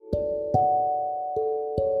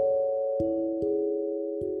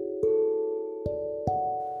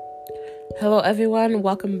Hello everyone,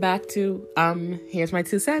 welcome back to Here's My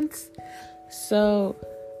Two Cents. So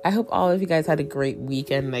I hope all of you guys had a great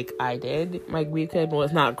weekend like I did. My weekend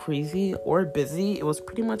was not crazy or busy. It was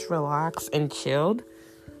pretty much relaxed and chilled.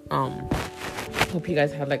 Hope you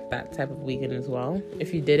guys had like that type of weekend as well.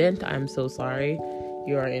 If you didn't, I'm so sorry.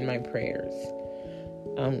 You are in my prayers.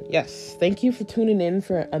 Yes, thank you for tuning in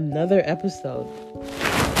for another episode.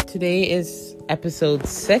 Today is episode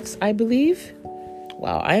 6, I believe.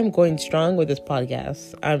 Wow, I am going strong with this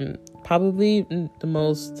podcast. I'm probably the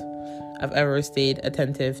most I've ever stayed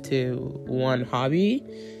attentive to one hobby,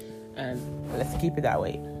 and let's keep it that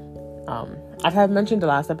way. As I mentioned the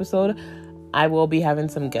last episode, I will be having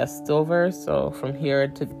some guests over, so from here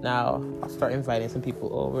to now, I'll start inviting some people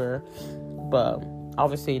over, but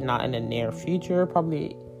obviously not in the near future,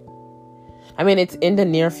 probably. I mean, it's in the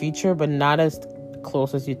near future, but not as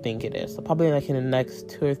close as you think it is. So probably like in the next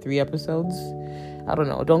 2 or 3 episodes. I don't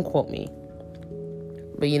know. Don't quote me.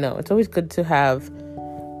 But, it's always good to have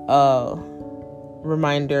a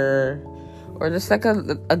reminder or just like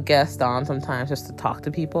a guest on sometimes just to talk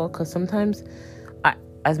to people. Because sometimes,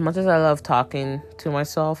 as much as I love talking to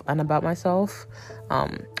myself and about myself,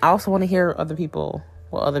 I also want to hear what other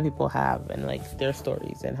people have and like their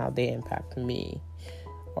stories and how they impact me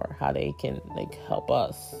or how they can like help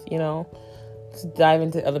us, Just dive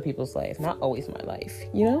into other people's life, not always my life,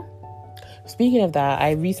 Speaking of that,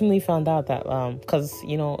 I recently found out that because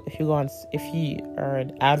if you are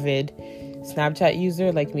an avid Snapchat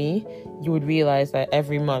user like me, you would realize that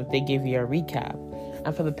every month they give you a recap.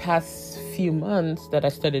 And for the past few months that I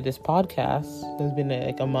started this podcast, it's been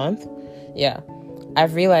like a month. Yeah,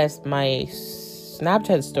 I've realized my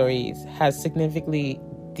Snapchat stories has significantly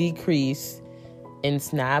decreased in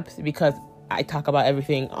snaps because I talk about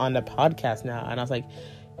everything on the podcast now. And I was like,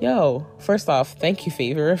 yo, first off, thank you,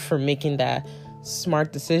 Favor, for making that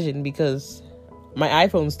smart decision because my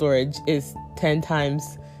iPhone storage is 10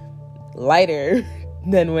 times lighter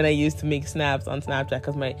than when I used to make snaps on Snapchat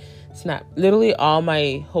because literally all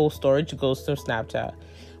my whole storage goes to Snapchat,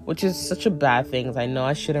 which is such a bad thing. I know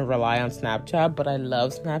I shouldn't rely on Snapchat, but I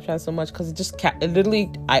love Snapchat so much because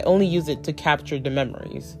I only use it to capture the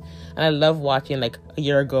memories. And I love watching like a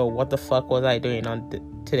year ago, what the fuck was I doing on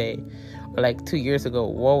today? Or like 2 years ago,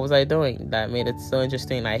 what was I doing? That made it so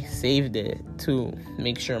interesting. I saved it to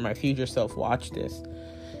make sure my future self watched this.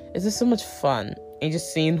 It's just so much fun. And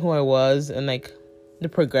just seeing who I was and like the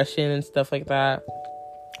progression and stuff like that.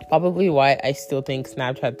 Probably why I still think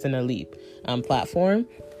Snapchat's an elite platform.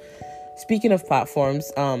 Speaking of platforms,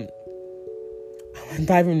 I'm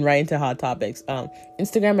diving right into hot topics.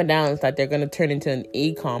 Instagram announced that they're going to turn into an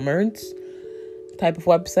e-commerce type of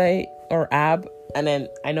website or app. And then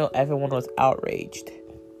I know everyone was outraged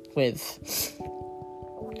with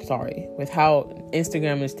how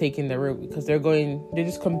Instagram is taking the route because they're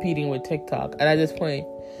just competing with TikTok. And at this point,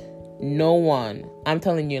 no one, I'm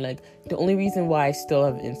telling you, like, the only reason why I still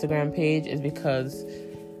have an Instagram page is because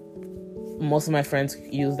most of my friends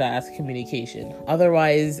use that as communication.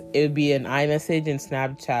 Otherwise, it would be an iMessage and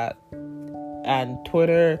Snapchat and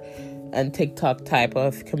Twitter and TikTok type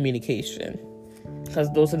of communication.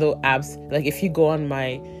 Because those are the apps, like if you go on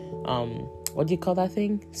my, what do you call that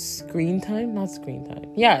thing? Screen time? Not screen time.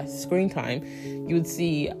 Yeah, screen time. You would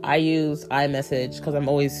see I use iMessage because I'm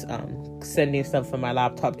always sending stuff from my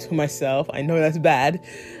laptop to myself. I know that's bad.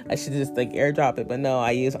 I should just like airdrop it. But no,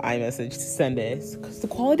 I use iMessage to send it. Because the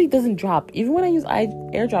quality doesn't drop. Even when I use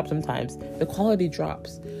airdrop sometimes, the quality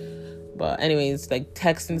drops. But anyways, like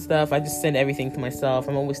text and stuff, I just send everything to myself.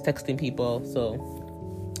 I'm always texting people.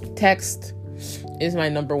 So text is my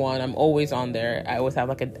number one. I'm always on there. I always have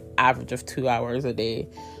like an average of 2 hours a day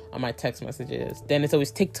on my text messages. Then it's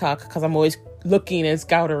always TikTok because I'm always looking and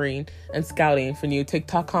scouting for new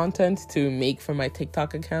TikTok content to make for my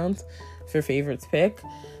TikTok account for favorites pick.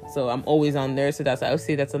 So I'm always on there. So I would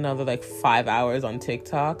say that's another like 5 hours on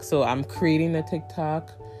TikTok. So I'm creating a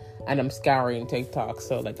TikTok and I'm scouring TikTok.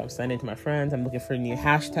 So like I'm sending to my friends. I'm looking for new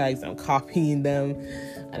hashtags. I'm copying them.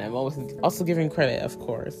 And I'm also giving credit, of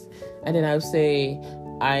course. And then I would say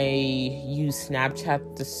I use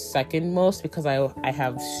Snapchat the second most because I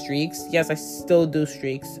have streaks. Yes, I still do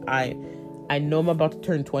streaks. I know I'm about to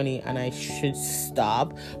turn 20 and I should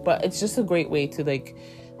stop. But it's just a great way to like...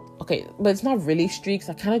 Okay, but it's not really streaks.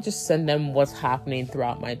 I kind of just send them what's happening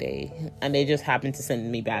throughout my day. And they just happen to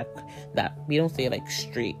send me back that. We don't say like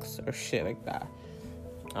streaks or shit like that.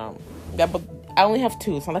 Yeah, but I only have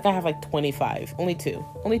 2. It's not like I have like 25. Only 2.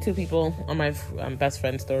 Only 2 people on my best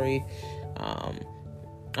friend story.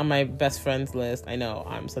 On my best friends list. I know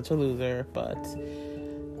I'm such a loser, but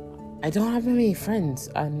I don't have many friends,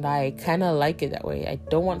 and I kind of like it that way. I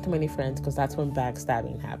don't want too many friends because that's when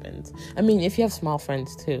backstabbing happens. I mean, if you have small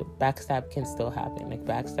friends too, backstab can still happen. Like,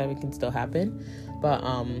 backstabbing can still happen, but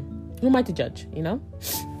who am I to judge, you know?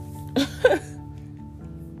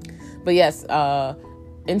 But yes,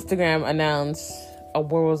 Instagram announced,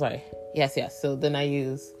 where was I? Yes. So then I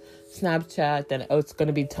use Snapchat, then it's going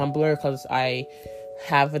to be Tumblr because I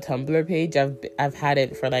have a Tumblr page. I've had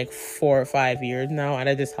it for like 4 or 5 years now, and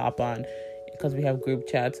I just hop on because we have group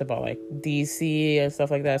chats about like DC and stuff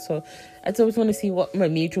like that. So I always want to see what my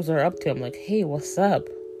mutuals are up to. I'm like, hey, what's up?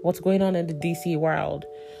 What's going on in the DC world?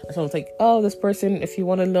 And so it's like, oh, this person, if you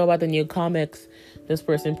want to know about the new comics, this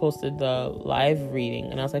person posted the live reading,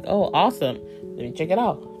 and I was like, oh, awesome, let me check it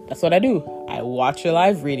out. That's what I do. I watch a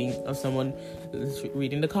live reading of someone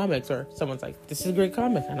reading the comics, or someone's like, this is a great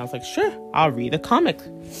comic, and I was like, sure, I'll read a comic.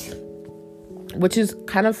 Which is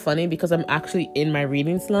kind of funny because I'm actually in my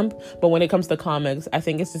reading slump, but when it comes to comics, I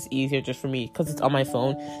think it's just easier just for me because it's on my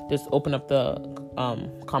phone. Just open up the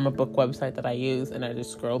comic book website that I use, and I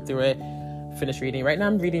just scroll through it, finish reading. Right now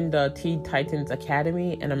I'm reading the Teen Titans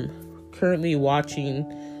Academy, and I'm currently watching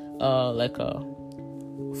like a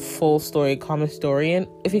full story Comistorian.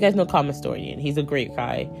 If you guys know Comistorian, he's a great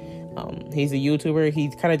guy. He's a YouTuber.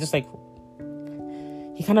 He's kind of just like,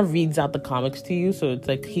 he kind of reads out the comics to you, so it's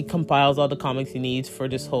like he compiles all the comics he needs for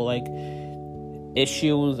this whole like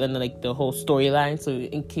issues and like the whole storyline, so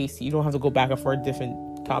in case you don't have to go back and forth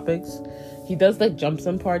different topics. He does like jump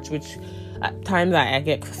some parts, which at times I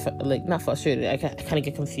get like not frustrated, I kind of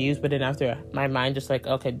get confused, but then after my mind just like,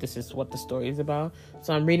 okay, this is what the story is about.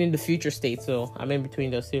 So I'm reading the Future State, so I'm in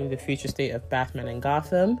between those two, the Future State of Batman and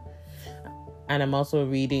Gotham. And I'm also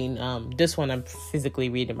reading, this one I'm physically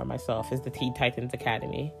reading by myself, is the Teen Titans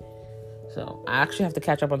Academy. So I actually have to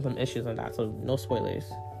catch up on some issues on that, so no spoilers.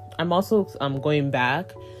 I'm also going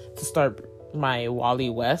back to start my Wally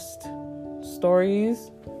West stories,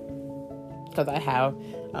 because I have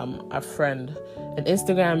a friend, an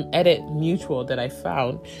Instagram edit mutual that I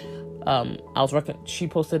found. She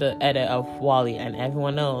posted an edit of Wally, and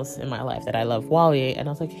everyone knows in my life that I love Wally. And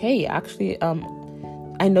I was like, hey, actually,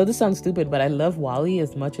 I know this sounds stupid, but I love Wally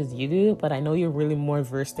as much as you do, but I know you're really more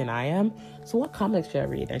versed than I am. So what comics should I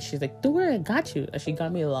read? And she's like, don't worry, I got you. And she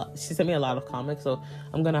got me a lot. She sent me a lot of comics. So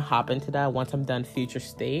I'm going to hop into that once I'm done Future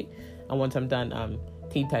State and once I'm done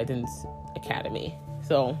Teen Titans Academy.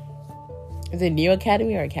 So is it New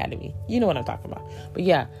Academy or Academy? You know what I'm talking about. But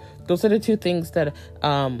yeah, those are the two things that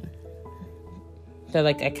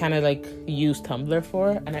like I kind of like use Tumblr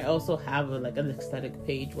for. And I also have an aesthetic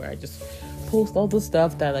page where I just post all the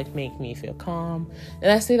stuff that like make me feel calm.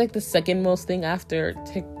 And I say like the second most thing after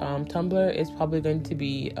Tumblr is probably going to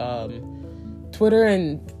be Twitter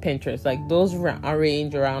and Pinterest. Like those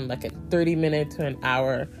range around like a 30 minutes to an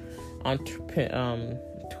hour on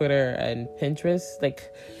Twitter and Pinterest.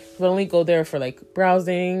 Like I only go there for like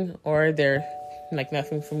browsing, or they're like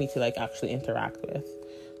nothing for me to like actually interact with.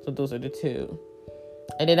 So those are the two.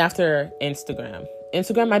 And then after Instagram,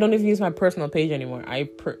 I don't even use my personal page anymore. I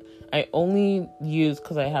only use,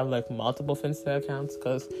 because I have like multiple Finsta accounts,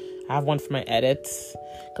 because I have one for my edits,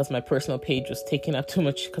 because my personal page was taking up too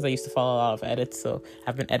much, because I used to follow a lot of edits. So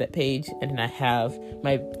I have an edit page, and then I have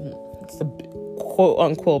it's a quote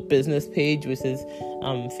unquote business page, which is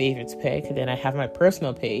favorites pick. And then I have my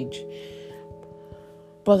personal page.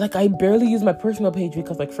 But like I barely use my personal page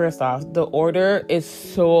because like first off, the order is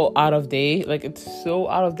so out of date. Like it's so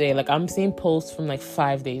out of date. Like I'm seeing posts from like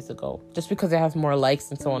 5 days ago just because they have more likes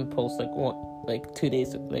than someone posts like 2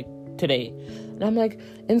 days like today. And I'm like,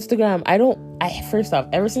 Instagram, first off,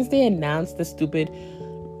 ever since they announced the stupid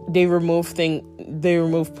they remove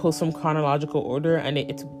posts from chronological order, and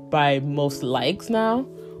it's by most likes now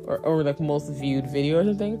or like most viewed video or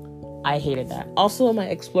something. I hated that. Also, my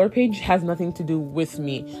explore page has nothing to do with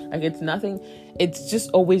me. Like it's just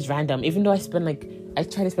always random. Even though I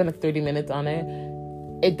try to spend like 30 minutes on it,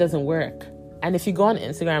 it doesn't work. And if you go on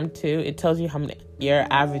Instagram too, it tells you how many your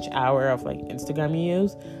average hour of like Instagram you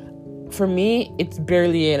use. For me, it's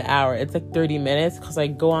barely an hour. It's like 30 minutes because I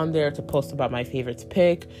go on there to post about my favorites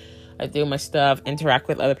pick. I do my stuff, interact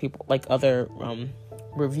with other people, like other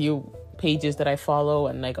review pages that I follow,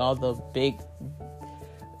 and like all the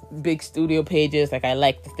big studio pages. Like I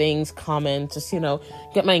like the things, comment, just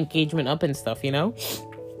get my engagement up and stuff, and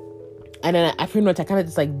then I pretty much kind of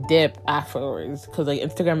just like dip afterwards because like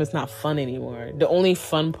Instagram is not fun anymore. The only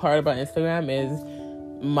fun part about Instagram is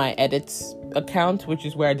my edits account, which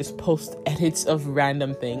is where I just post edits of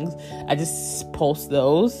random things. I just post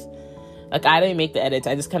those. Like I didn't make the edits,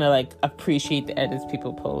 I just kind of like appreciate the edits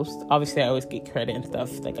people post. Obviously I always get credit and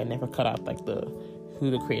stuff. Like I never cut out like the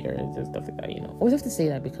who the creator is and stuff like that, Always have to say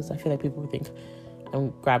that because I feel like people think I'm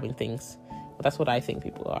grabbing things. But that's what I think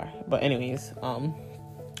people are. But anyways,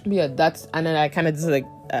 yeah, and then I kind of just like,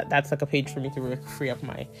 that's like a page for me to really free up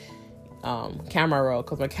my camera roll,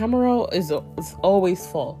 because my camera roll is always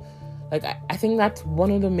full. Like, I think that's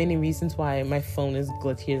one of the many reasons why my phone is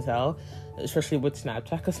glitchy as hell, especially with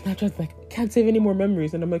Snapchat, because Snapchat's like, can't save any more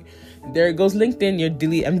memories. And I'm like, there goes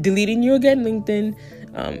LinkedIn. I'm deleting you again, LinkedIn.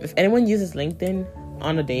 If anyone uses LinkedIn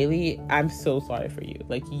on a daily, I'm so sorry for you.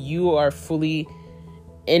 Like, you are fully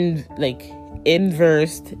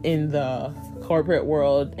inversed in the corporate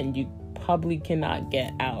world, and you probably cannot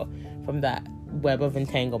get out from that web of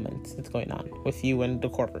entanglements that's going on with you and the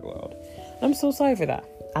corporate world. I'm so sorry for that.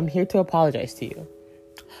 I'm here to apologize to you.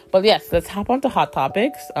 But yes, let's hop on to hot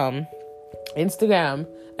topics. Instagram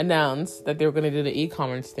announced that they were going to do the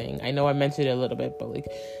e-commerce thing. I know I mentioned it a little bit, but like,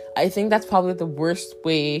 I think that's probably the worst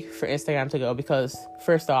way for Instagram to go, because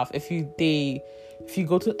first off, if you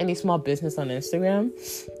go to any small business on Instagram,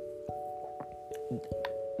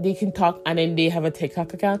 they can talk, and then they have a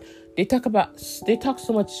TikTok account. They talk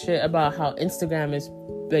so much shit about how Instagram is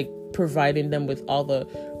like providing them with all the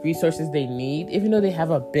resources they need, even though they have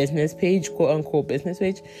a business page, quote unquote business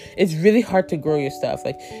page. It's really hard to grow your stuff.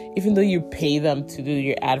 Like, even though you pay them to do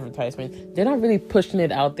your advertisement, they're not really pushing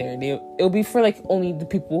it out there. It'll be for like only the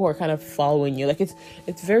people who are kind of following you. Like,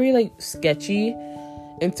 it's very like sketchy.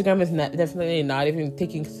 Instagram is definitely not even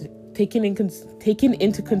taking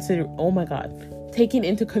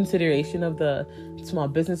into consideration of the small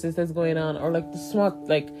businesses that's going on, or like the small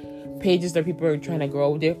like pages that people are trying to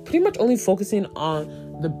grow. They're pretty much only focusing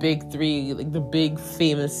on the big three, like the big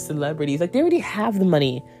famous celebrities. Like, they already have the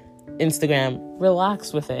money. Instagram,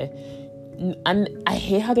 relax with it. And I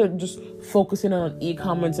hate how they're just focusing on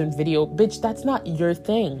e-commerce and video. Bitch, that's not your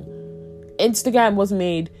thing. Instagram was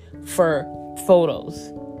made for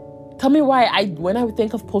photos. Tell me why when I would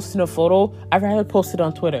think of posting a photo, I'd rather post it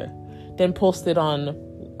on Twitter than post it on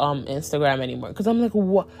Instagram anymore. Because I'm like,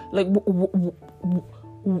 what? Like,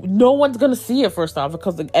 no one's gonna see it, first off,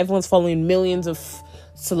 because like everyone's following millions of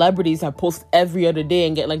celebrities that post every other day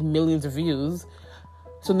and get like millions of views.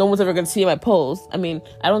 So no one's ever gonna see my post. I mean,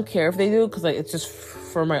 I don't care if they do, because like it's just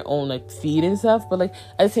for my own like feed and stuff. But like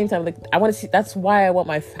at the same time, like I want to see. That's why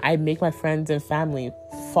I make my friends and family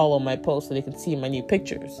follow my posts so they can see my new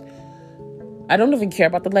pictures. I don't even care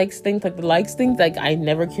about the likes thing. Like I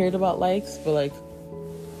never cared about likes, but like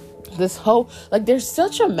this whole, like, there's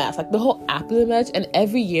such a mess. Like, the whole app is a mess, and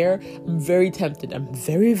every year I'm very tempted. I'm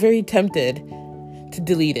very, very tempted to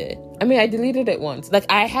delete it. I mean, I deleted it once. Like,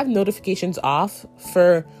 I have notifications off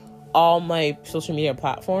for all my social media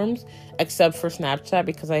platforms except for Snapchat,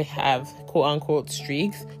 because I have quote unquote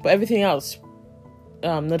streaks, but everything else,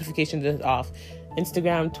 notifications is off.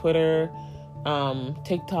 Instagram, Twitter,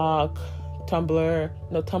 TikTok,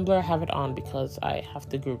 Tumblr, I have it on because I have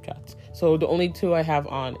the group chats. So the only two I have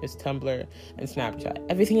on is Tumblr and Snapchat.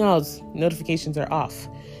 Everything else, notifications are off.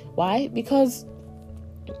 Why? Because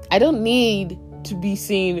I don't need to be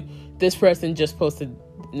seeing this person just posted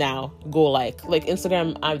now, go like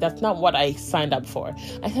Instagram. That's not what I signed up for.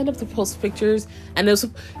 I signed up to post pictures, and if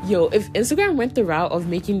Instagram went the route of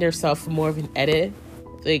making themselves more of an edit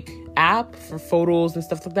like app for photos and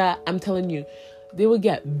stuff like that, I'm telling you, they would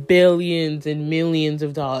get billions and millions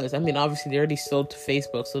of dollars. I mean, obviously, they already sold to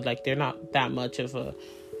Facebook, so, like, they're not that much of a,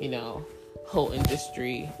 whole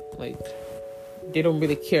industry. Like, they don't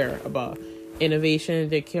really care about innovation.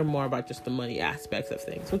 They care more about just the money aspects of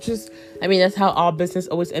things, which is, I mean, that's how all business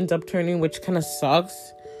always ends up turning, which kind of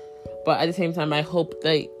sucks. But at the same time, I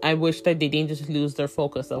wish that they didn't just lose their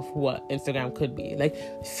focus of what Instagram could be. Like,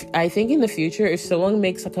 I think in the future, if someone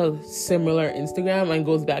makes like a similar Instagram and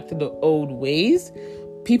goes back to the old ways,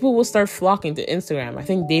 people will start flocking to Instagram. I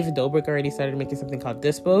think David Dobrik already started making something called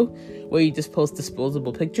Dispo, where you just post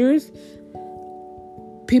disposable pictures.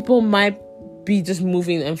 People might be just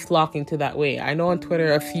moving and flocking to that way. I know on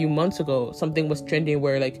Twitter a few months ago, something was trending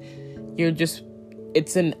where like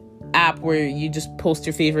it's an app where you just post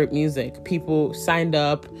your favorite music. People signed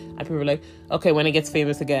up, and people were like, okay, when it gets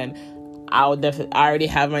famous again, I already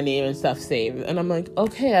have my name and stuff saved. And I'm like,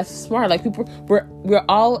 okay, that's smart. Like, we're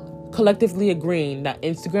all collectively agreeing that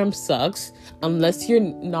Instagram sucks. Unless you're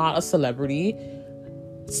not a celebrity,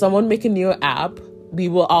 someone make a new app, we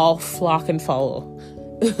will all flock and follow.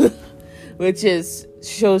 Which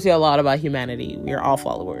shows you a lot about humanity. We are all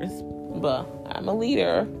followers. But I'm a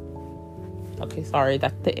leader. Okay, sorry,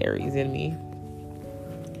 that's the Aries in me.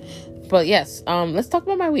 But yes, let's talk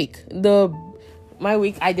about my week. My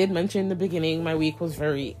week, I did mention in the beginning, my week was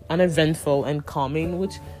very uneventful and calming,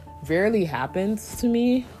 which rarely happens to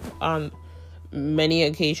me. many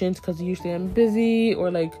occasions because usually I'm busy or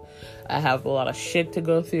like I have a lot of shit to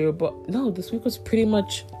go through. But no, this week was pretty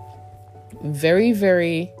much very,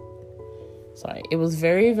 very, it was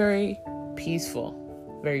very, very peaceful.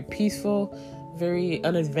 Very peaceful, very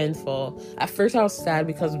uneventful. At first I was sad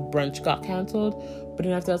because brunch got canceled, but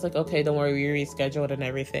then after I was like, okay, don't worry, we rescheduled and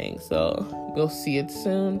everything. So we'll see it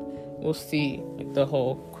soon. We'll see like the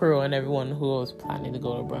whole crew and everyone who was planning to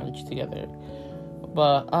go to brunch together.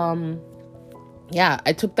 But yeah,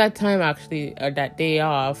 I took that time actually, or that day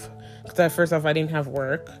off, because at first off I didn't have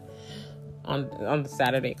work on the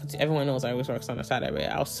Saturday, because everyone knows I always work on a Saturday.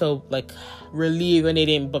 I was so like relieved when they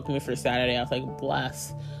didn't book me for Saturday. I was like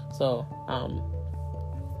blessed. So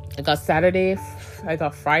I got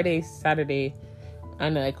Friday, Saturday,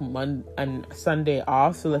 and like Monday and Sunday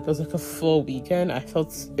off. So like it was like a full weekend. It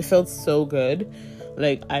felt so good.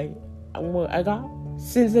 Like I got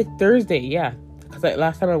since like Thursday, yeah. Because like,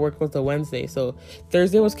 last time I worked was a Wednesday, so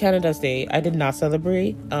Thursday was Canada's Day. I did not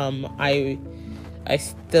celebrate. I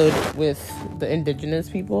stood with the Indigenous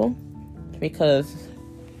people because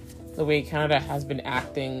the way Canada has been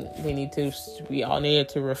acting, we all needed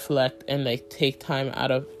to reflect and like take time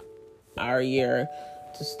out of our year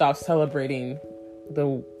to stop celebrating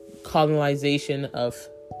the colonization of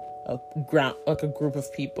a group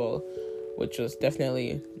of people, which was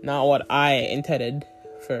definitely not what I intended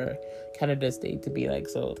for Canada's Day to be like.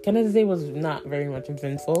 So Canada's Day was not very much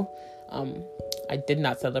eventful. I did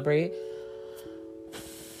not celebrate.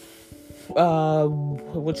 That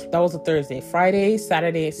was a Thursday. Friday,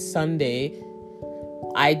 Saturday, Sunday,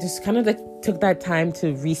 I just kind of like took that time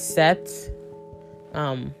to reset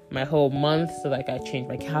my whole month. So like I changed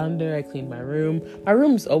my calendar, I cleaned my room. My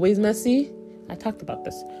room's always messy. I talked about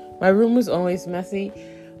this. My room was always messy.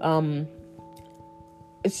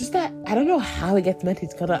 It's just that I don't know how it gets messy,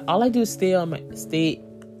 because all I do is stay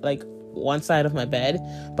like one side of my bed,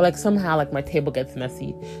 but like somehow like my table gets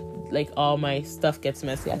messy. Like all my stuff gets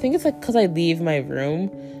messy. I think it's like because I leave my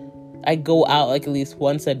room, I go out like at least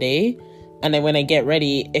once a day, and then when I get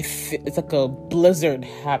ready, it's like a blizzard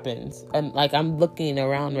happens. And like I'm looking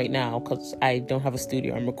around right now because I don't have a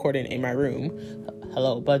studio. I'm recording in my room.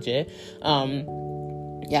 Hello, budget.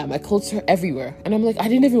 Yeah, my clothes are everywhere, and I'm like, I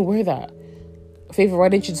didn't even wear that. Favor, why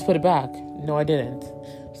didn't you just put it back? No, I didn't.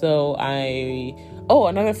 So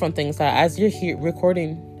another fun thing is that as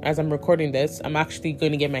I'm recording this, I'm actually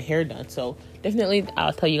going to get my hair done. So definitely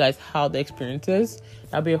I'll tell you guys how the experience is.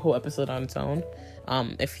 That'll be a whole episode on its own.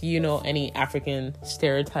 If you know any African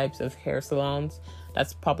stereotypes of hair salons,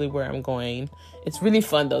 that's probably where I'm going. It's really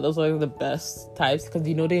fun though. Those are like the best types because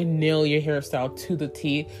they nail your hairstyle to the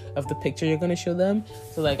T of the picture you're going to show them.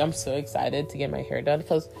 So like I'm so excited to get my hair done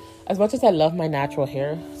because as much as I love my natural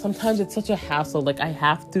hair, sometimes it's such a hassle. Like I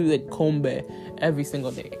have to like comb it every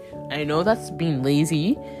single day. I know that's being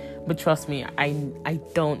lazy, but trust me, I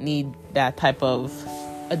don't need that type of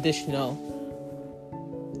additional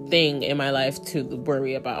thing in my life to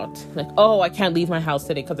worry about. Like, oh, I can't leave my house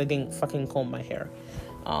today because I didn't fucking comb my hair.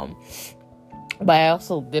 But I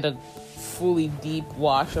also did a fully deep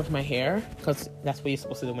wash of my hair because that's what you're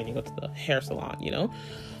supposed to do when you go to the hair salon,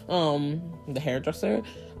 the hairdresser.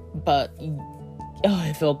 But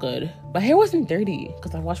it felt good. My hair wasn't dirty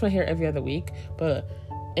because I wash my hair every other week, but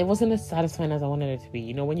it wasn't as satisfying as I wanted it to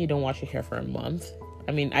be. When you don't wash your hair for a month.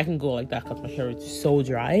 I mean, I can go like that because my hair is so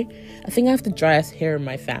dry. I think I have the driest hair in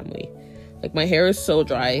my family. Like, my hair is so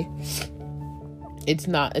dry. It's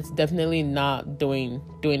definitely not doing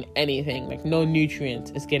anything. Like, no nutrients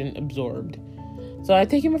is getting absorbed. So I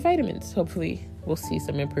take in my vitamins. Hopefully, we'll see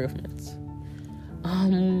some improvements.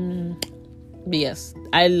 But yes,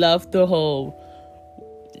 I love the whole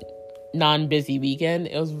non-busy weekend.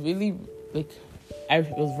 It was really, it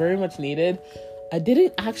was very much needed. I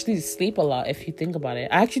didn't actually sleep a lot, if you think about it.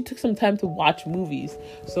 I actually took some time to watch movies.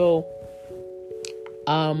 So,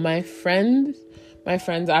 my friends,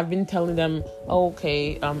 I've been telling them,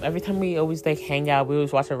 every time we always like hang out, we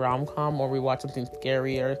always watch a rom-com or we watch something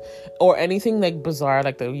scary or anything like bizarre.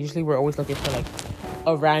 Like usually we're always looking for like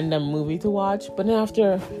a random movie to watch. But then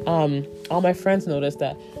after, all my friends noticed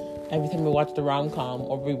that every time we watched a rom-com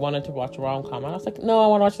or we wanted to watch a rom-com, and I was like, no, I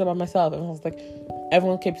want to watch it by myself. And I was like,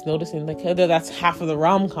 everyone keeps noticing, like, hey, that's half of the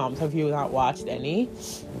rom-coms. Have you not watched any?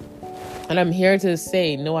 And I'm here to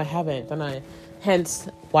say, no, I haven't. And hence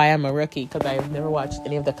why I'm a rookie, because I've never watched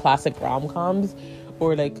any of the classic rom-coms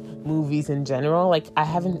or, like, movies in general. Like, I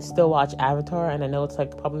haven't still watched Avatar, and I know it's,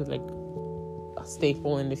 like, probably, like, a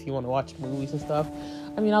staple and if you want to watch movies and stuff.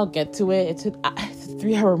 I mean, I'll get to it. It's a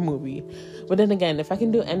 3-hour movie. But then again, if I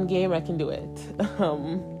can do Endgame, I can do it.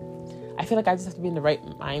 I feel like I just have to be in the right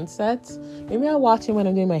mindset. Maybe I'll watch it when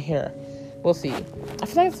I'm doing my hair. We'll see. I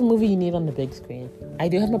feel like it's a movie you need on the big screen. I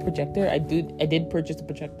do have my projector. I did purchase a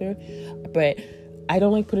projector, but I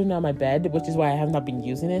don't like putting it on my bed, which is why I have not been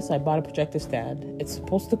using it. So I bought a projector stand. It's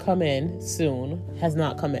supposed to come in soon. Has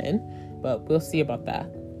not come in, but we'll see about that.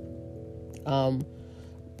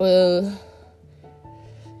 But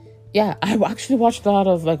yeah, I actually watched a lot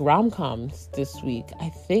of like rom-coms this week. I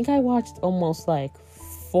think I watched almost like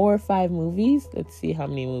 4 or 5 movies. Let's see how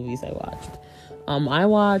many movies I watched. I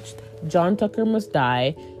watched John Tucker Must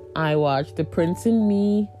Die. I watched The Prince and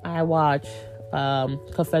Me. I watched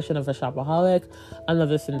Confession of a Shopaholic,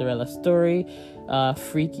 Another Cinderella Story,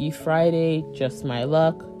 Freaky Friday, Just My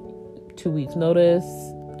Luck, 2 Weeks Notice,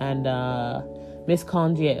 and Miss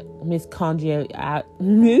Congeniality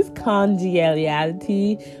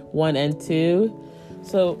 1 and 2.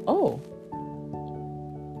 So,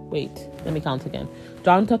 wait, let me count again.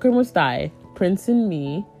 John Tucker Must Die, Prince and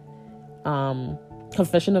Me,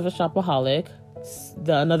 Confession of a Shopaholic,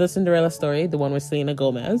 Another Cinderella Story, the one with Selena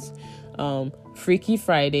Gomez, Freaky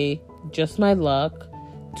Friday, Just My Luck,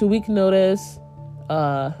 2 Week Notice,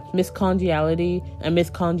 Miss Congeniality, and Miss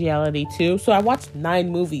Congeniality 2. So I watched 9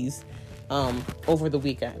 movies over the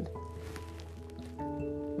weekend.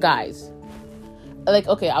 Guys, like,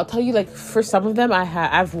 okay, I'll tell you, like, for some of them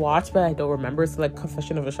I've watched, but I don't remember. So like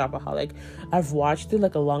Confession of a Shopaholic, I've watched it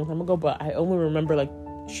like a long time ago, but I only remember like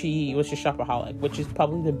she was a shopaholic, which is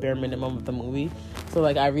probably the bare minimum of the movie. So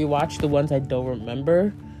like I rewatched the ones I don't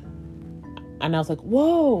remember, and I was like,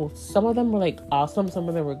 whoa, some of them were like awesome, some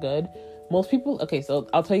of them were good. Most people, okay, so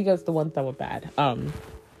I'll tell you guys the ones that were bad.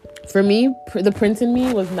 For me, The Prince and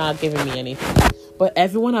Me was not giving me anything, but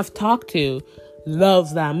everyone I've talked to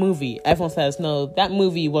loves that movie. Everyone says, no, that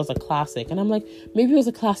movie was a classic. And I'm like, maybe it was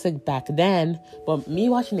a classic back then, but me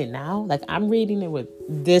watching it now, like, I'm rating it with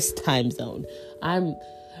this time zone.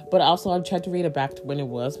 But also I'm trying to rate it back to when it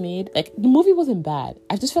was made. Like, the movie wasn't bad.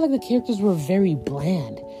 I just felt like the characters were very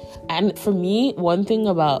bland. And for me, one thing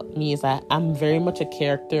about me is that I'm very much a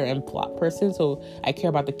character and plot person. So I care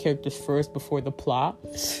about the characters first before the plot.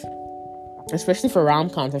 Especially for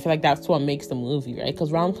rom-coms, I feel like that's what makes the movie, right?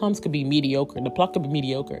 Because rom-coms could be mediocre. The plot could be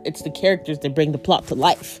mediocre. It's the characters that bring the plot to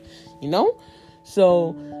life, you know?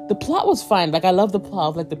 So the plot was fine. Like, I love the plot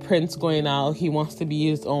of, like, the prince going out. He wants to be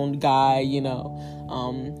his own guy, you know?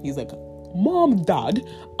 He's like, Mom, Dad,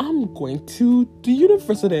 I'm going to the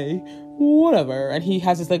university. Whatever. And he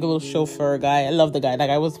has this, like, a little chauffeur guy. I love the guy. That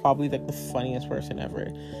guy was probably, like, the funniest person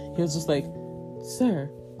ever. He was just like, Sir,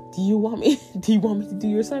 do you want me to do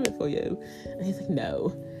your assignment for you? And he's like,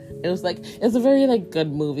 no. It was a very, like,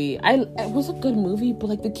 good movie. It was a good movie, but,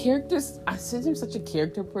 like, the characters, since I'm such a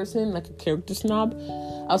character person, like a character snob,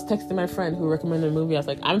 I was texting my friend who recommended the movie. I was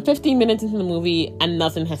like, I'm 15 minutes into the movie and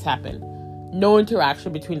nothing has happened. No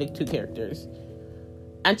interaction between the 2 characters.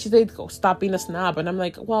 And she's like, go, stop being a snob. And I'm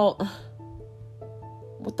like, well,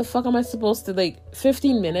 what the fuck am I supposed to, like,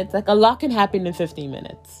 15 minutes? Like, a lot can happen in 15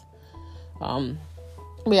 minutes.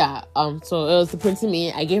 But yeah, so it was The Prince and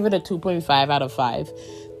Me. I gave it a 2.5 out of 5.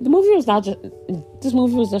 This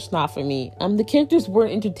movie was just not for me. The characters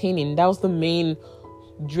weren't entertaining. That was the main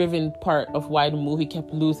driven part of why the movie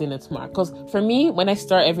kept losing its mark. Because for me, when I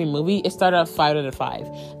start every movie, it started at 5 out of 5.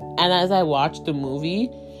 And as I watched the movie,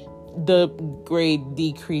 the grade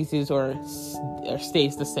decreases or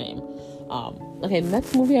stays the same. Okay, the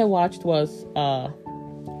next movie I watched was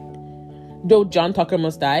John Tucker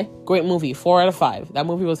Must Die. Great movie, 4 out of 5. That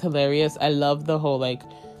movie was hilarious. I love the whole like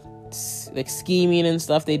scheming and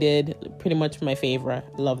stuff they did. Pretty much my favorite.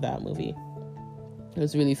 I love that movie. It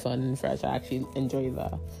was really fun and fresh. I actually enjoyed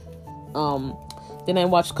that. Then I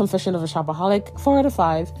watched Confession of a Shopaholic, 4 out of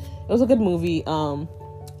 5. It was a good movie.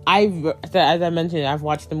 As I mentioned, I've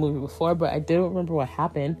watched the movie before, but I didn't remember what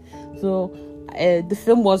happened. So the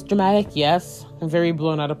film was dramatic, yes, very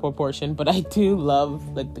blown out of proportion, but I do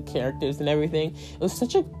love like the characters and everything. It was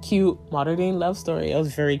such a cute modern day love story. It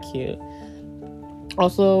was very cute.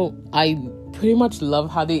 Also, I pretty much love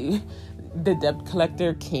how the debt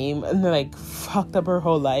collector came and like fucked up her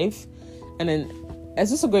whole life, and then it's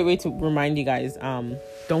just a great way to remind you guys,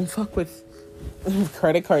 don't fuck with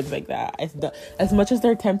credit cards like that. As much as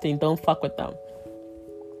they're tempting, don't fuck with them.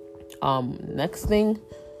 Next thing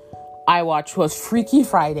I watched was Freaky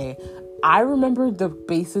Friday. I remember the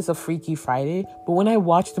basis of Freaky Friday, but when I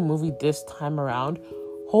watched the movie this time around,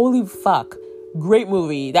 holy fuck, great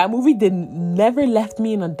movie. That movie never left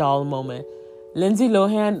me in a dull moment. Lindsay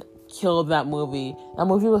Lohan killed that movie. That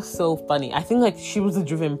movie was so funny. I think like she was the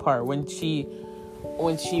driven part when she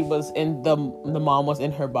was in the mom was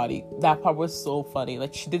in her body. That part was so funny.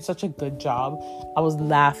 Like, she did such a good job. I was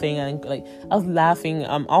laughing.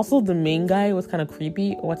 Also the main guy was kind of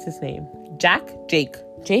creepy. What's his name? Jake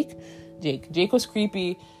was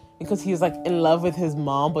creepy because he was like in love with his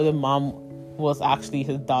mom, but the mom was actually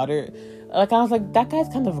his daughter. Like, I was like, that guy's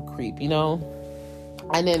kind of a creep, you know?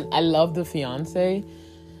 And then I love the fiance.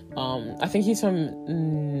 I think he's from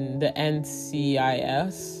the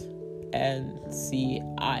NCIS,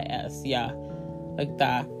 yeah, like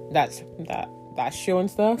that show and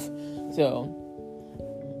stuff. So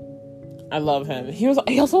I love him. He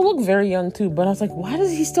also looked very young too, but I was like, why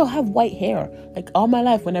does he still have white hair? Like, all my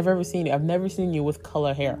life, when I've ever seen you, I've never seen you with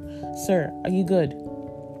color hair. Sir, are you good?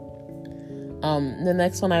 The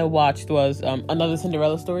next one I watched was Another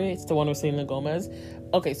Cinderella Story. It's the one with Selena Gomez.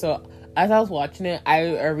 Okay, so as I was watching it,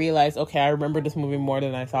 I realized, okay, I remember this movie more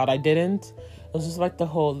than I thought I didn't. It was just like the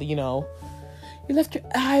whole, you know, you left your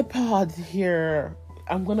iPod here.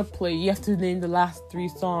 I'm gonna play. You have to name the last 3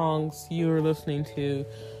 songs you were listening to.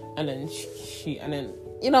 And then and then,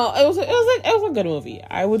 you know, it was a good movie.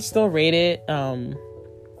 I would still rate it. What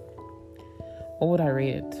would I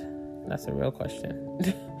rate it? That's a real question.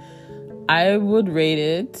 I would rate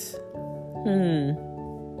it.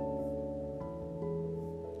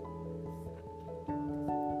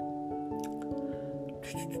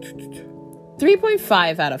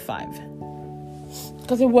 3.5 out of 5.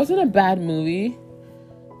 Because it wasn't a bad movie,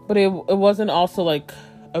 but it wasn't also like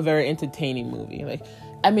a very entertaining movie. Like,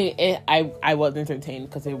 I mean, I was entertained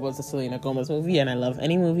because it was a Selena Gomez movie, and I love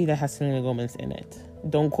any movie that has Selena Gomez in it.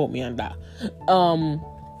 Don't quote me on that.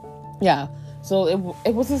 Yeah. So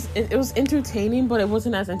it was entertaining, but it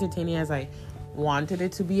wasn't as entertaining as I wanted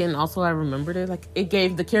it to be, and also I remembered it. Like,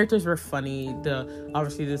 the characters were funny.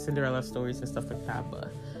 Obviously the Cinderella stories and stuff like that,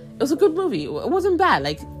 but it was a good movie. It wasn't bad.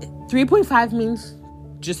 Like, 3.5 means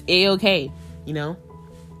just A-okay, you know.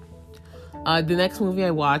 The next movie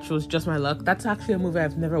I watched was Just My Luck. That's actually a movie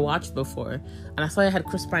I've never watched before. And I saw it had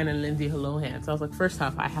Chris Pine and Lindsay Lohan. So I was like, first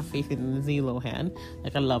off, I have faith in Lindsay Lohan.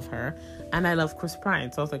 Like, I love her. And I love Chris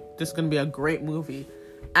Pine. So I was like, this is going to be a great movie.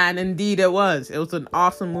 And indeed it was. It was an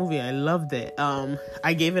awesome movie. I loved it.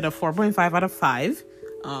 I gave it a 4.5 out of 5.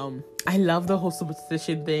 I love the whole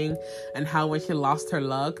superstition thing and how when she lost her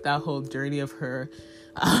luck, that whole journey of her,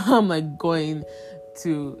 like, going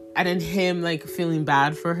to, and then him like feeling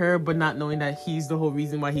bad for her but not knowing that he's the whole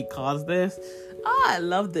reason why he caused this. I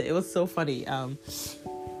loved it. It was so funny.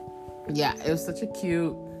 Yeah, it was such a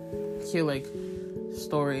cute like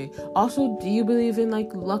story. Also, do you believe in like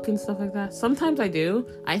luck and stuff like that? Sometimes I do.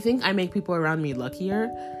 I think I make people around me luckier,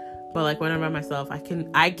 but like when I'm by myself, I can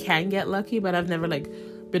get lucky, but I've never like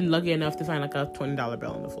been lucky enough to find like a $20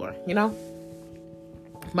 bill on the floor, you know?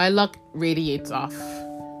 My luck radiates off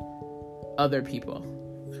other people.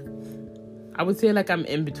 I would say like I'm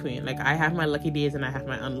in between. Like, I have my lucky days and I have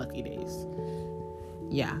my unlucky days.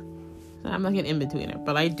 Yeah. So I'm like an in-betweener.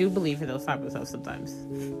 But I do believe in those type of stuff sometimes.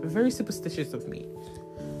 Very superstitious of me.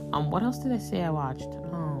 What else did I say I watched?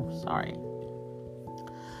 Oh, sorry.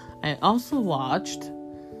 I also watched...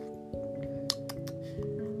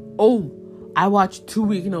 I watched 2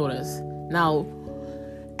 Week Notice. Now,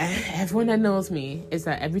 everyone that knows me is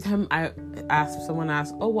that every time someone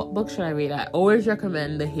asks, oh, what book should I read? I always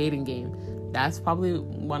recommend The Hating Game. That's probably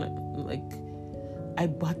one of, like, I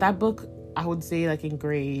bought that book, I would say, like, in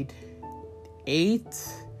grade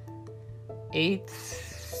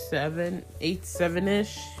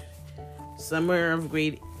 7-ish, somewhere of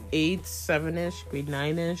grade 8, 7-ish, grade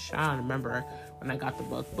 9-ish. I don't remember when I got the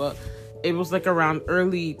book, but it was like around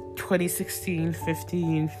early 2016,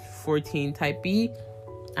 15, 14 type B.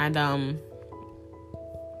 And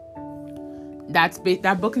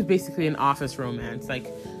that book is basically an office romance. Like,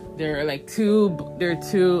 there are two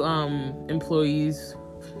employees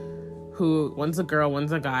who, one's a girl,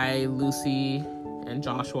 one's a guy, Lucy and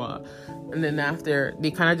Joshua. And then after,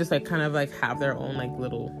 they kind of have their own like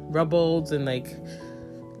little rubbles and like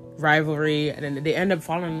rivalry, and then they end up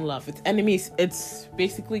falling in love. It's enemies. It's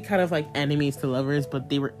basically kind of like enemies to lovers, but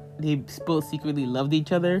they both secretly loved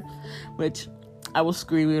each other, which I was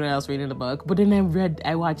screaming when I was reading the book. But then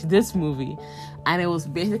I watched this movie, and it was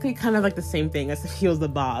basically kind of like the same thing as if he was the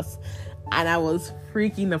boss. And I was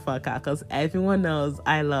freaking the fuck out because everyone knows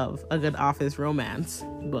I love a good office romance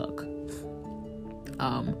book.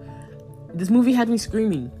 This movie had me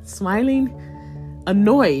screaming, smiling,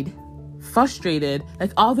 annoyed, frustrated,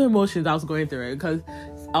 like all the emotions I was going through it. Because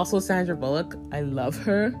also Sandra Bullock, I love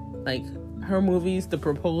her. Like, her movies, The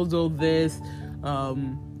Proposal, this,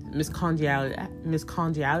 Miss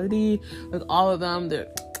Congeniality, like all of them, they're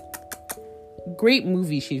great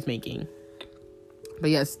movies she's making.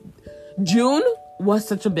 But yes, June was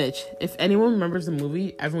such a bitch. If anyone remembers the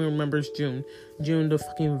movie, everyone remembers June. June, the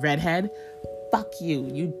fucking redhead. fuck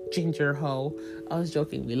you ginger hoe. I was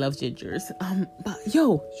joking. We love gingers. But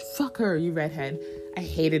yo, fuck her, you redhead. I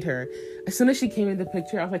hated her. As soon as she came in the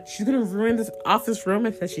picture, I was like, she's gonna ruin this office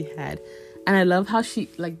romance that she had. And I love how she,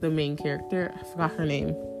 like, the main character, I forgot her name.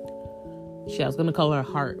 I was gonna call her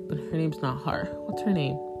Heart, but her name's not Heart. What's her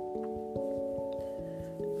name?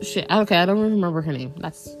 Shit, okay, I don't remember her name.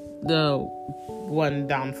 That's the one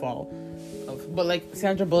downfall. But, like,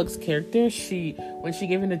 Sandra Bullock's character, when she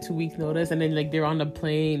gave him the 2-week notice, and then, like, they're on the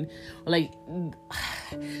plane, like,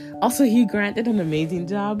 also, Hugh Grant did an amazing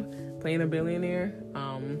job playing a billionaire.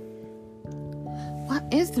 What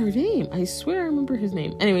is their name? I swear I remember his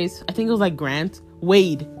name. Anyways, I think it was, like,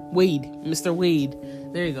 Wade, Mr. Wade.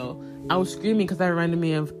 There you go. I was screaming because that reminded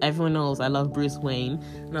me of everyone knows I love Bruce Wayne.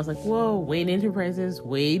 And I was like, whoa, Wade Enterprises.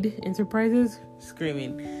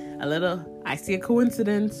 Screaming. I see a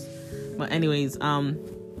coincidence. But anyways,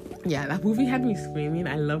 yeah, that movie had me screaming.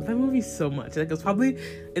 I love that movie so much. Like, it's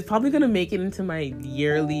probably gonna make it into my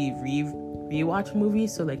yearly rewatch movie.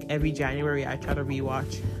 So, like, every January I try to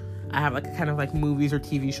rewatch. I have, like, kind of like movies or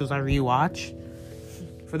TV shows I rewatch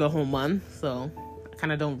for the whole month. So I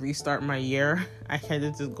kind of don't restart my year. I kind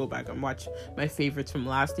of just go back and watch my favorites from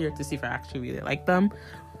last year to see if I actually really like them.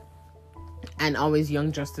 And always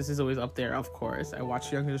Young Justice is always up there, of course. I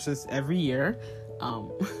watch Young Justice every year.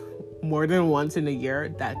 More than once in a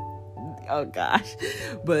year. Oh gosh.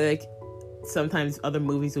 But, like, sometimes other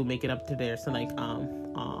movies will make it up to there. So, like,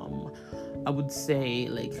 I would say,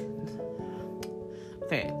 like,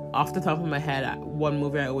 okay, off the top of my head, one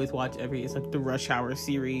movie I always watch is, like, the Rush Hour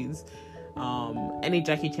series. Any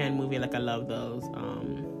Jackie Chan movie, like, I love those.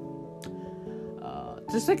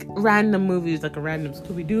 Just, like, random movies, like a random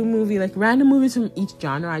Scooby-Doo movie, like, random movies from each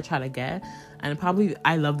genre I try to get. And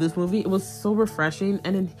I love this movie. It was so refreshing.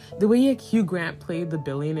 And then the way, like, Hugh Grant played the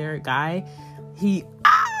billionaire guy, he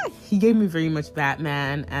gave me very much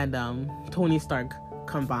Batman and Tony Stark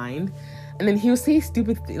combined. And then he'll say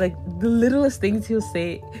stupid like, the littlest things he'll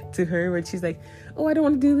say to her when she's like, oh, I don't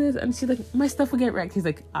want to do this. And she's like, my stuff will get wrecked. He's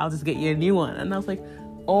like, I'll just get you a new one. And I was like,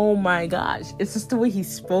 oh my gosh. It's just the way he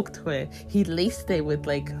spoke to it. He laced it with,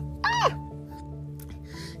 like,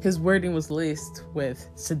 his wording was laced with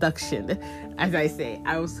seduction. As I say,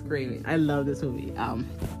 I was screaming. I love this movie.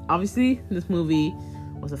 Obviously, this movie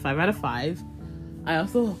was a 5 out of 5. I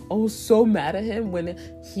was so mad at him when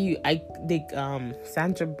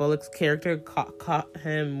Sandra Bullock's character caught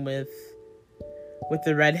him with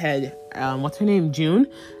the redhead, what's her name, June.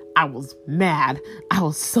 I was mad. I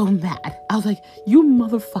was so mad. I was like, you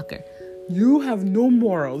motherfucker, you have no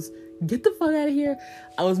morals. Get the fuck out of here.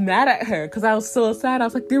 I was mad at her because I was so sad. I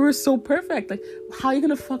was like, they were so perfect. Like, how are you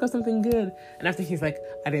gonna fuck up something good? And after he's like,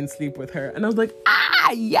 I didn't sleep with her. And I was like,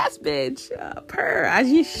 yes, bitch. Purr, as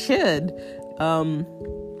you should.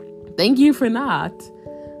 Thank you for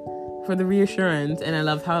the reassurance. And I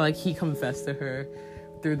love how, like, he confessed to her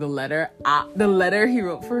through the letter he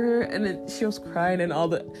wrote for her, and then she was crying and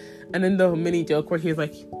then the mini joke where he was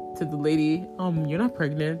like to the lady, you're not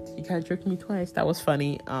pregnant, you can't trick me twice. That was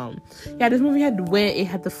funny. Yeah, this movie had wit, it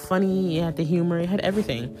had the funny, it had the humor, it had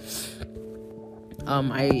everything.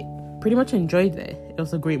 I pretty much enjoyed it. It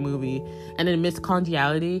was a great movie. And then Miss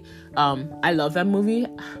Congeniality, I love that movie.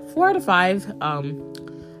 4 out of 5.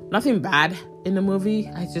 Nothing bad in the movie.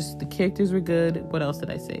 The characters were good. What else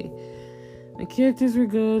did I say? The characters were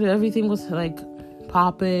good. Everything was, like,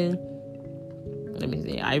 popping. Let me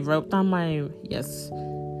see. I wrote down my yes.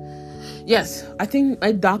 I think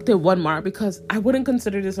I docked it 1 mark because I wouldn't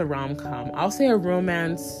consider this a rom-com. I'll say a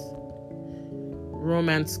romance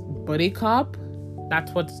buddy cop.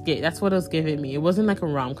 That's what it was giving me. It wasn't like a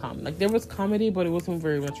rom-com. Like, there was comedy, but it wasn't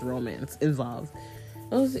very much romance involved.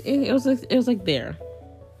 It was like there.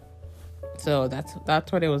 So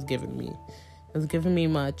that's what it was giving me. It was giving me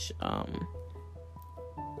much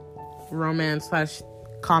romance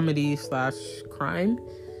 / comedy / crime.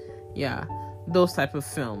 Yeah, those type of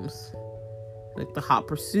films, like The Hot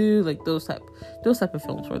Pursuit, like those type of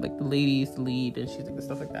films where, like, the lady's the lead and she's, like, the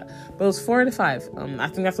stuff like that. But it was 4 out of 5. I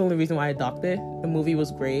think that's the only reason why I docked it. The movie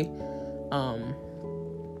was great,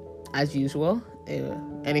 as usual.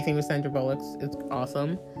 Anything with Sandra Bullock is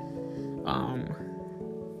awesome.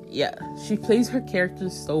 Yeah, she plays her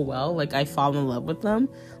characters so well. Like, I fall in love with them,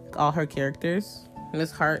 like, all her characters. Miss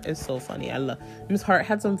Hart is so funny. Miss Hart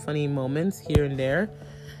had some funny moments here and there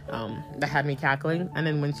that had me cackling. And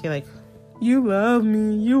then when she, like, you love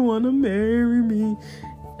me, you want to marry me,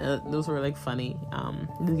 those were, like, funny.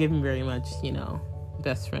 They gave me very much,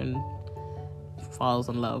 best friend falls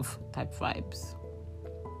in love type vibes.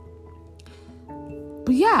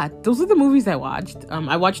 But yeah, those are the movies I watched.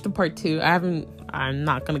 I watched the part 2. I I'm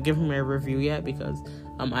not gonna give him a review yet because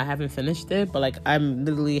I haven't finished it, but like I'm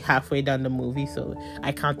literally halfway done the movie, so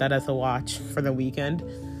I count that as a watch for the weekend.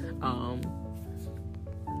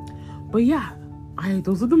 But yeah,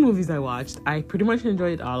 those are the movies I watched. I pretty much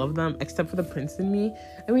enjoyed all of them except for The Prince and Me.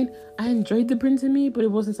 I mean, I enjoyed The Prince and Me, but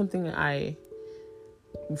it wasn't something I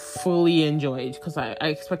fully enjoyed because I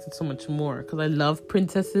expected so much more, because I love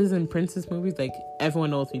princesses and princess movies. Like,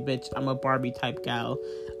 everyone knows me, bitch. I'm a Barbie type gal.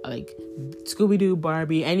 Like Scooby-Doo,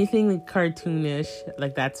 Barbie, anything like cartoonish,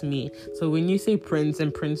 like that's me. So when you say prince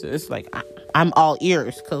and princess, like I'm all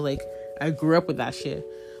ears, because like I grew up with that shit.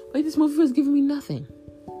 Like, this movie was giving me nothing.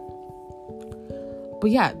 But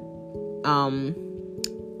yeah,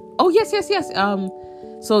 oh yes.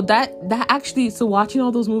 So that actually, so watching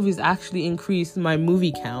all those movies actually increased my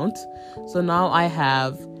movie count. So now I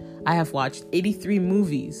have watched 83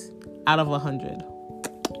 movies out of 100.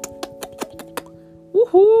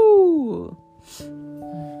 Woohoo!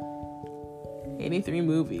 83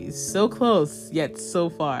 movies. So close, yet so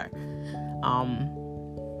far. I'm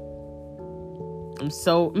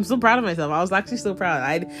so proud of myself. I was actually so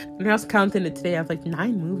proud. When I was counting it today, I was like,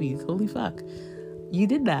 9 movies. Holy fuck. You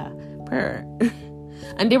did that. Purr.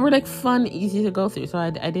 And they were like fun, easy to go through, so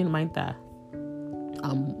I didn't mind that.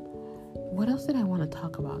 What else did I want to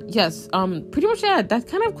talk about? Yes, pretty much, yeah, that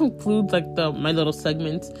kind of concludes like my little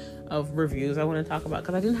segment of reviews I want to talk about,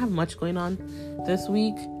 because I didn't have much going on this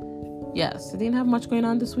week. Yes, I didn't have much going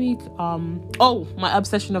on this week. My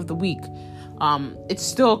obsession of the week. It's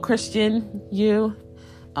still Christian Yu,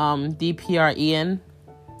 DPR Ian.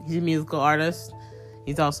 He's a musical artist.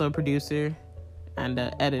 He's also a producer and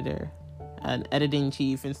an editor, an editing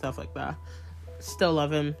chief and stuff like that. Still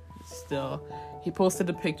love him. Still, he posted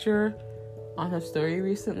a picture on his story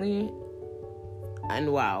recently,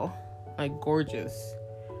 and wow, like gorgeous,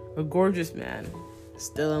 a gorgeous man.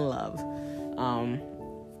 Still in love.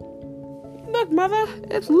 Look, mother,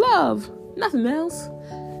 it's love, nothing else.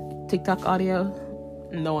 TikTok audio,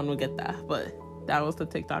 no one would get that, but that was the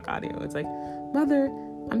TikTok audio. It's like, mother,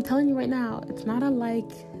 I'm telling you right now, it's not a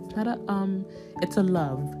like, it's not a it's a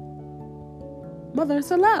love. Mother,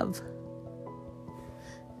 it's a love.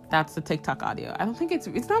 That's the TikTok audio. I don't think it's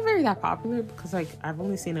not very that popular, because like I've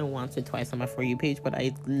only seen it once or twice on my For You page, but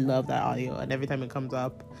I love that audio, and every time it comes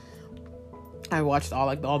up, I watched all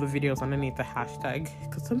the videos underneath the hashtag,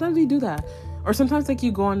 because sometimes you do that, or sometimes like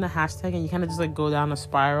you go on the hashtag and you kind of just like go down a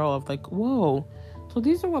spiral of like, whoa, so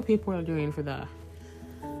these are what people are doing for that.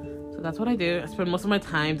 So that's what I do. I spend most of my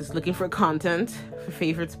time just looking for content for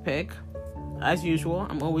favorites pick. As usual,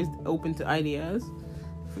 I'm always open to ideas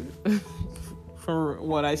for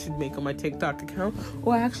what I should make on my TikTok account.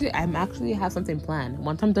 Or I'm actually have something planned.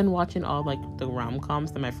 Once I'm done watching all like the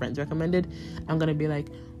rom-coms that my friends recommended, I'm gonna be like,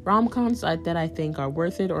 rom-coms that I think are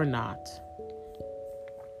worth it or not.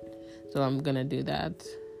 So I'm gonna do that.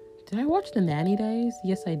 Did I watch The Nanny Diaries?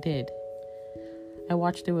 Yes, I did. I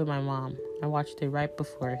watched it with my mom. I watched it right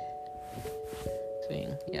before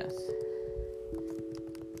thing. Yes.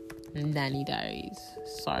 Nanny Diaries.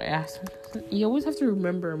 Sorry, you always have to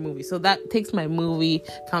remember a movie. So that takes my movie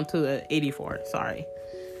count to 84. Sorry.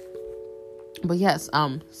 But yes,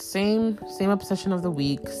 same obsession of the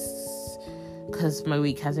week, because my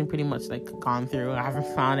week hasn't pretty much like gone through. I haven't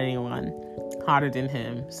found anyone hotter than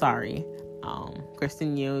him. Sorry.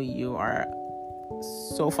 Kristen Yu, you are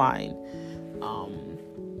so fine.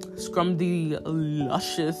 Scrumdy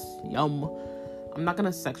luscious yum. I'm not gonna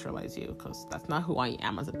sexualize you, because that's not who I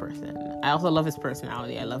am as a person. I also love his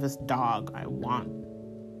personality. I love his dog. I want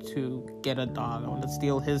to get a dog. I want to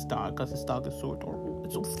steal his dog, because his dog is so adorable.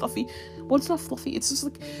 It's so fluffy. Well, it's not fluffy. It's just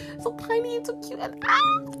like so tiny and so cute. And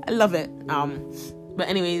I love it. But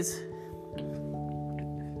anyways,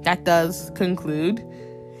 that does conclude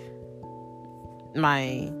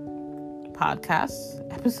my podcast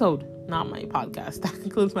episode. Not my podcast. That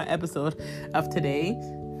concludes my episode of today.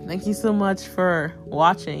 Thank you so much for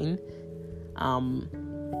watching.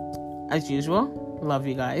 As usual, love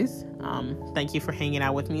you guys. Thank you for hanging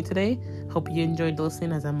out with me today. Hope you enjoyed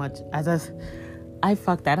listening as much as I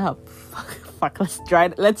fucked that up. Fuck. Let's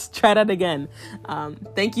try that again.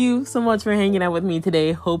 Thank you so much for hanging out with me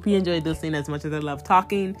today. Hope you enjoyed listening as much as I love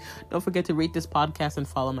talking. Don't forget to rate this podcast and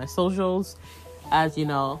follow my socials. As you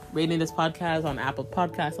know, rating this podcast on Apple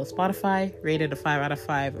Podcasts or Spotify, rate it a 5 out of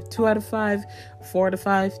 5, or 2 out of 5, 4 out of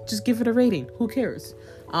 5. Just give it a rating. Who cares?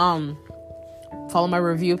 Follow my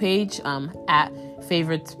review page at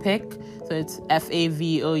Favorites Pick. So it's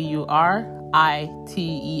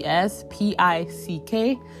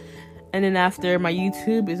FAVOURITESPICK. And then after, my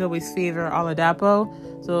YouTube is always Favor Oladapo.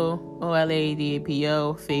 So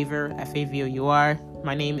OLADAPO, Favor, FAVOUR.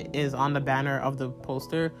 My name is on the banner of the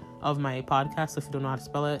poster of my podcast. If you don't know how to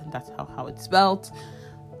spell it, that's how it's spelled.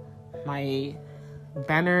 My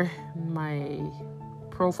banner, my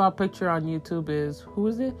profile picture on YouTube is, who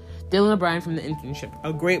is it? Dylan O'Brien from The Internship.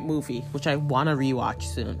 A great movie, which I want to rewatch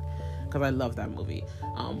soon because I love that movie.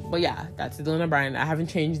 But yeah, that's Dylan O'Brien. I haven't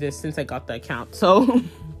changed this since I got the account, so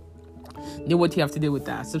do what you have to do with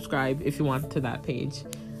that. Subscribe if you want to that page.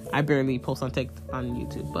 I barely post on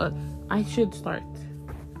YouTube, but I should start.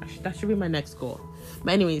 That should be my next goal.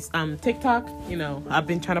 But anyways, TikTok, I've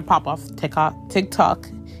been trying to pop off TikTok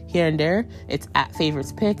here and there. It's at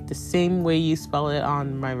Favorites Pick, the same way you spell it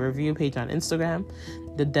on my review page on Instagram,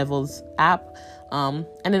 the Devil's app. And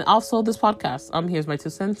then also this podcast. Here's my 2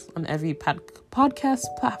 cents on every podcast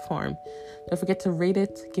platform. Don't forget to rate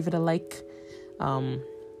it, give it a like.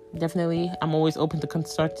 Definitely, I'm always open to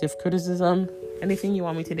constructive criticism. Anything you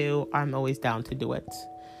want me to do, I'm always down to do it.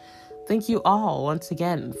 Thank you all once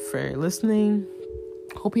again for listening.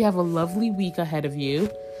 Hope you have a lovely week ahead of you,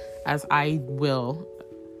 as I will,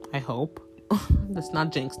 I hope. Let's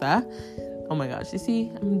not jinx that. Oh my gosh, you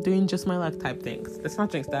see, I'm doing just my luck type things. Let's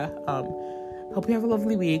not jinx that. Hope you have a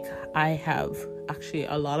lovely week. I have actually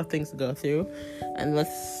a lot of things to go through. And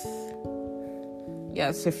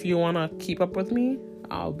if you want to keep up with me,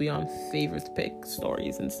 I'll be on Favorites Pick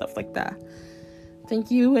stories and stuff like that.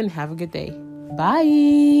 Thank you and have a good day.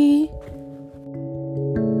 Bye.